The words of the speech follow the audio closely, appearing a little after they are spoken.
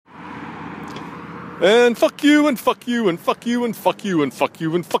And fuck you, and fuck you, and fuck you, and fuck you, and fuck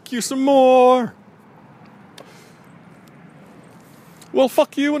you, and fuck you some more. Well,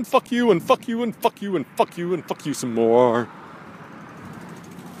 fuck you, and fuck you, and fuck you, and fuck you, and fuck you, and fuck you some more.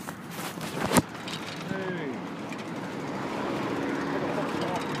 Hey. Get the fuck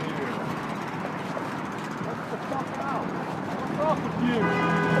off of here. What's the fuck out? What's up with you?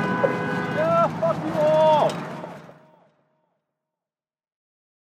 Yeah, fuck you all.